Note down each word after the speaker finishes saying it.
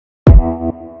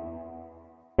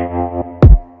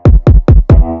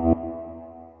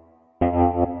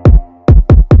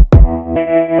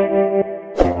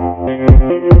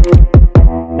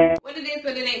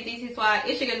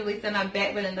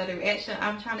another reaction.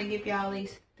 I'm trying to give y'all at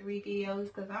least 3 videos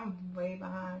because I'm way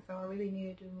behind, so I really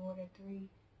need to do more than 3.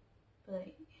 But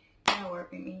y'all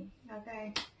work with me,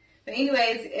 okay? But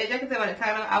anyways, as y'all can tell by the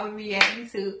title, I will be reacting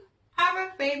to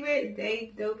our favorite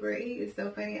Dave Dobrik. He is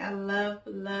so funny. I love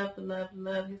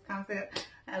his concept.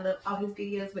 I love all his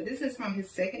videos. But this is from his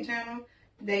second channel,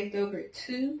 Dave Dobrik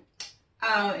 2.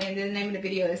 And the name of the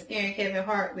video is Aaron Kevin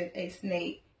Hart with a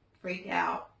snake. Freak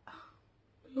out.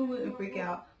 Who wouldn't freak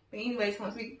out? But anyways,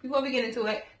 before we get into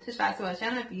it, subscribe to our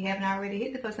channel if you haven't already.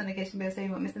 Hit the post notification bell so you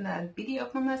won't miss another video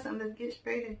from us. I'm gonna get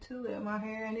straight into it. My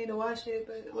hair, I need to wash it,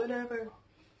 but whatever.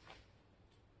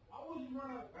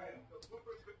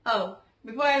 Oh,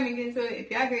 before I even get into it,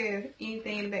 if y'all hear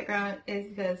anything in the background, it's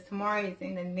because tomorrow is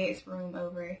in the next room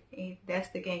over. And that's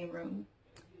the game room.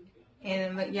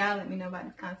 And y'all let me know about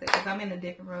this concept because I'm in a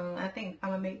different room. I think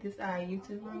I'm gonna make this our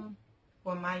YouTube room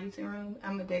or my YouTube room.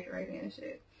 I'm gonna decorate it and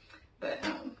shit. But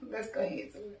let's go ahead and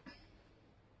get to it.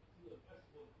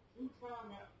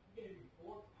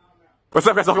 What's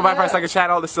up guys, welcome back to our second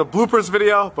channel. This is a bloopers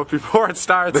video, but before it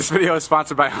starts, this video is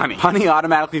sponsored by Honey. Honey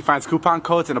automatically finds coupon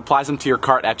codes and applies them to your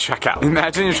cart at checkout.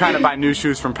 Imagine you're trying to buy new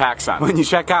shoes from PacSun. When you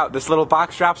check out, this little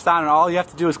box drops down and all you have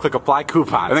to do is click apply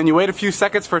coupon. And then you wait a few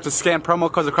seconds for it to scan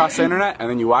promo codes across the internet, and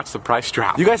then you watch the price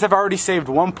drop. You guys have already saved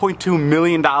 $1.2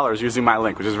 million using my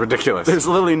link, which is ridiculous. There's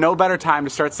literally no better time to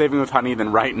start saving with Honey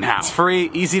than right now. It's free,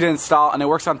 easy to install, and it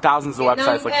works on thousands of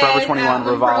websites like Forever 21,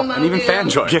 Revolve, and even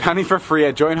FanJoy. Get Honey for free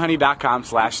at joinhoney.com/David.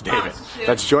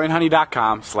 That's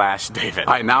joinhoney.com/David.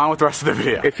 Alright, now on with the rest of the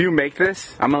video. If you make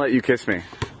this, I'm gonna let you kiss me.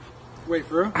 Wait,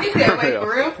 for real? You said wait,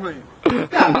 for real?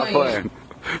 I'm not playing.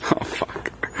 Oh,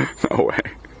 fuck. No way.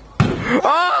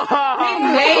 Oh! He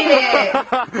made it!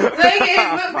 Look at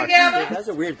his book together. That's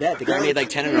a weird bet. The guy made like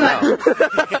 10 in a row.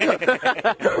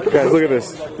 Guys, look at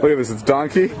this. Look at this. It's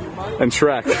Donkey and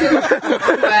Shrek.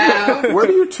 Wow. Where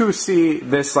do you two see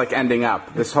this, like, ending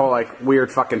up? This whole, like,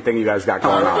 weird fucking thing you guys got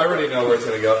going on. I already know where it's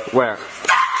gonna go. Where?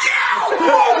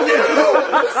 Oh no!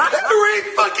 3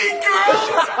 fucking girls!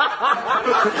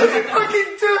 Fucking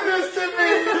do this to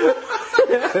me!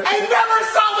 I never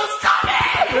saw this coming!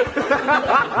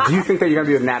 Do you think that you're gonna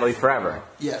be with Natalie forever?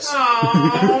 Yes.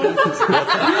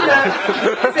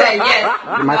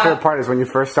 Yes. My favorite part is when you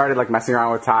first started, like, messing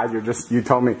around with Todd, you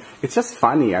told me, it's just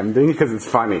funny. I'm doing it because it's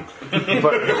funny.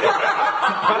 But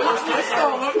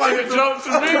Like a joke to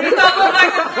me.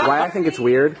 why I think it's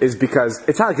weird is because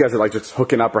it's not like you guys are like just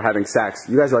hooking up or having sex.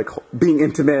 You guys are like being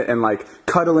intimate and like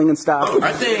cuddling and stuff.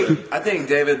 I think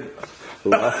David. I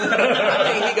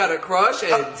think he got a crush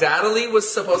and Natalie was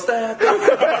supposed to happen. He's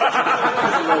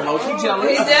a little emotionally jealous.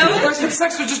 He's jealous? You guys have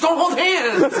sex, so just don't hold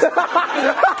hands.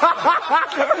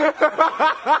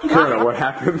 Karina, what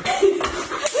happened?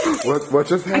 What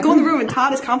just happened? I go in the room and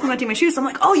Todd is complimenting my shoes. So I'm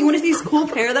like, oh, you want to see this cool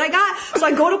pair that I got? So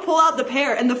I go to pull out the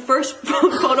pair, and the first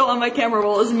photo on my camera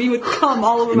roll is me with cum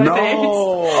all over my face.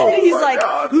 And he's like,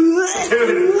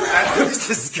 Dude, that was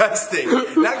disgusting.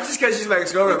 Not just because she's my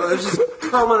ex-girlfriend, but there's just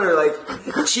cum on her, like,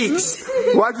 cheeks.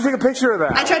 Why'd you take a picture of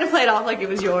that? I tried to play it off like it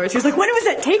was yours. He was like, when was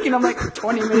that taken? I'm like,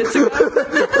 20 minutes ago.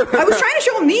 I was trying to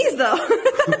show him these, though.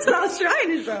 That's what I was trying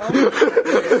to show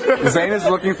him. Zane is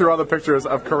looking through all the pictures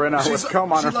of Karina with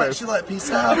cum on her face. She let peace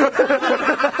out.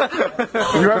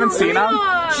 You haven't seen him?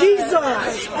 Jesus!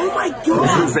 Oh my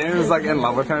God! Zane is like in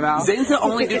love with her now. Zane's the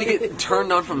only dude to get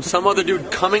turned on from some other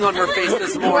dude coming on her face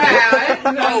this morning. Wow,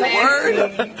 Oh, word?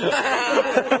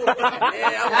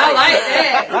 I like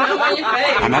that. On your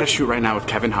face. I'm at a shoot right now with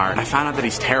Kevin Hart. I found out that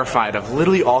he's terrified of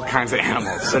literally all kinds of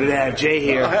animals. So today I have Jay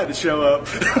here. I had to show up.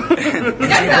 Jay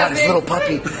brought his little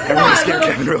puppy. Everyone scare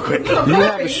Kevin real quick. You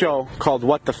have a show called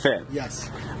What the Fit. Yes.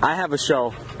 I have a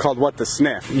show called What the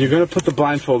Sniff. You're gonna put the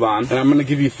blindfold on, and I'm gonna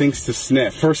give you things to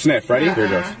sniff. First sniff, ready? Here it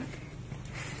goes.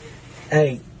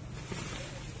 Hey,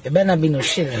 it better not be no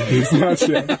shit in here. It's not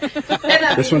shit.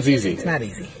 This one's easy. It's not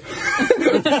easy.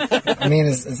 I mean,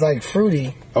 it's like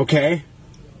fruity. Okay.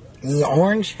 This is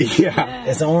orange? Yeah.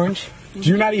 It's orange? Do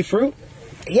you not eat fruit?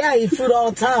 Yeah, I eat fruit all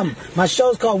the time. My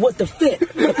show's called What the Fit.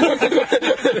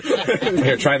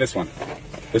 Here, try this one.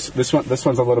 This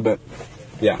one's a little bit.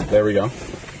 Yeah, there we go.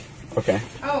 Okay.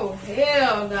 Oh,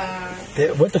 hell no.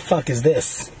 What the fuck is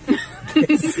this?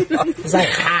 It's like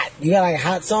hot. You got like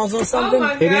hot sauce or something? Oh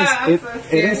my God,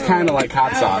 it is kind of like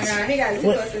hot sauce. Oh my God, he got his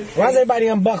Why is everybody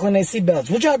unbuckling their seatbelts?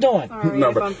 What y'all doing?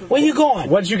 No, but Where you going?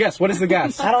 what did you guess? What is the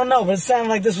guess? I don't know, but it sounded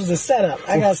like this was a setup.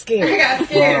 I got scared. I got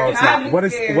scared. No, it's not. What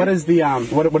is the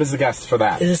what is the guess for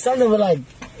that? Is it something with like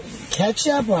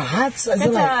ketchup or hot sauce?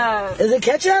 Is it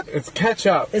ketchup? It's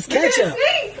ketchup. It's ketchup.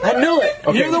 See? I knew it.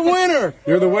 Okay. You're the winner.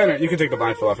 You're the winner. You can take the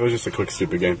blindfold off. It was just a quick,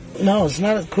 stupid game. No, it's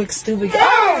not a quick, stupid game.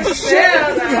 Oh shit!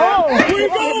 Oh, we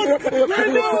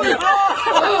going.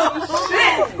 Oh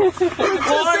shit!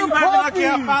 Boy, you lucky I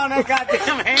found that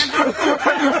goddamn handle.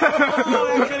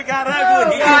 Oh, that could have got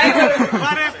ugly. If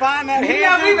I didn't find that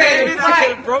handle, baby, I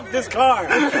could have broke this car.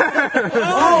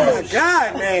 Oh my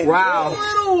God, man. Wow.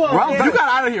 Well, you got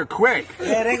out of here quick.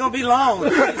 Yeah, it ain't gonna be long.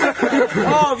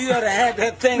 Oh, if you had had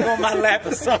that thing on my lap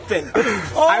or something.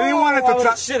 Oh, I didn't want it to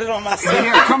touch. Shit it on myself.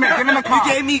 Here, come here, get in the car.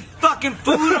 You gave me fucking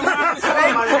food around the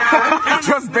snake.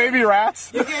 Just baby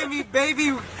rats. You gave me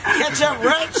baby ketchup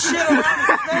rat shit around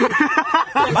the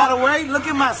snake. By the way, look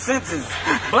at my senses.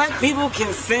 Black people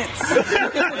can sense.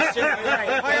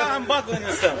 Why y'all unbuckling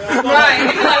this stuff? Right.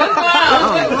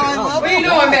 What's going on? What are you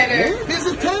doing back there? There's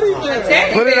a teddy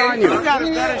bear. Put it on you. You got a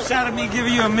better shot of me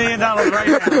giving you $1 million right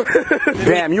now.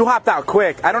 Damn, you hopped out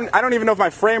quick. I don't even know if my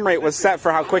frame rate was set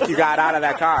for how quick you got out of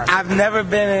that car. I've never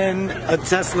been in a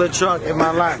Tesla truck in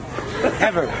my life.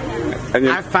 Ever. And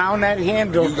I found that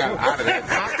handle. You got out of that.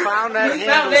 I found that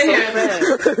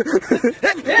handle so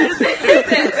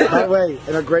fast. By the way,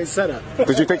 in a great setup.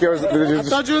 Did you think it was? I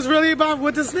thought you was really about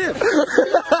what to sniff.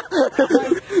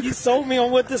 You sold me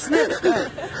on what to sniff.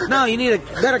 No, you need a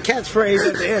better catchphrase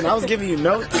at the end. I was giving you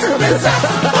notes. No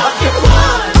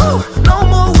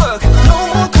more work,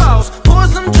 no more calls. Pour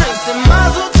some drinks and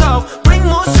mazel tov. Bring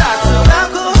more shots of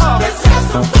alcohol. Let's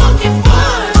have some fucking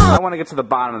fun. I want to get to the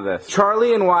bottom of this.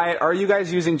 Charlie and Wyatt, are you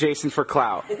guys using Jason for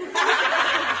clout?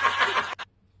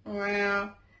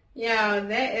 Wow. Yo,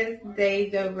 that is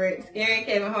deja vu. Scaring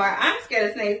Kevin Hart. I'm scared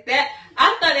of snakes.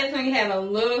 I thought that's when you have a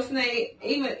little snake.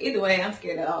 Either way, I'm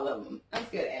scared of all of them. I'm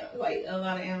scared of animals, like a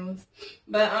lot of animals.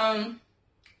 But I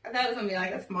thought it was gonna be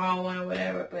like a small one or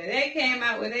whatever. But they came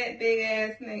out with that big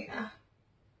ass snake.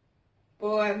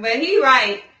 Boy, but he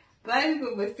right. Black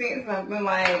people would sing something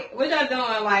like, "What y'all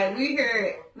doing?" Like we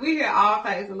hear all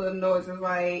types of little noises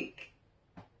like,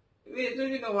 "Bitch, what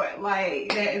you doing?" Like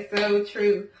that is so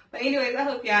true. But anyways, I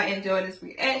hope y'all enjoyed this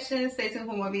reaction. Stay tuned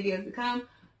for more videos to come.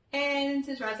 And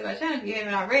subscribe to my channel if you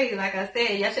haven't already. Like I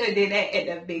said, y'all should have did that at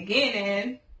the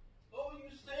beginning.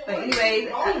 But anyways,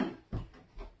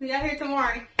 see y'all here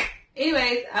tomorrow.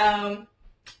 Anyways,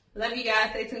 love you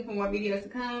guys. Stay tuned for more videos to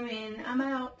come. And I'm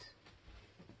out.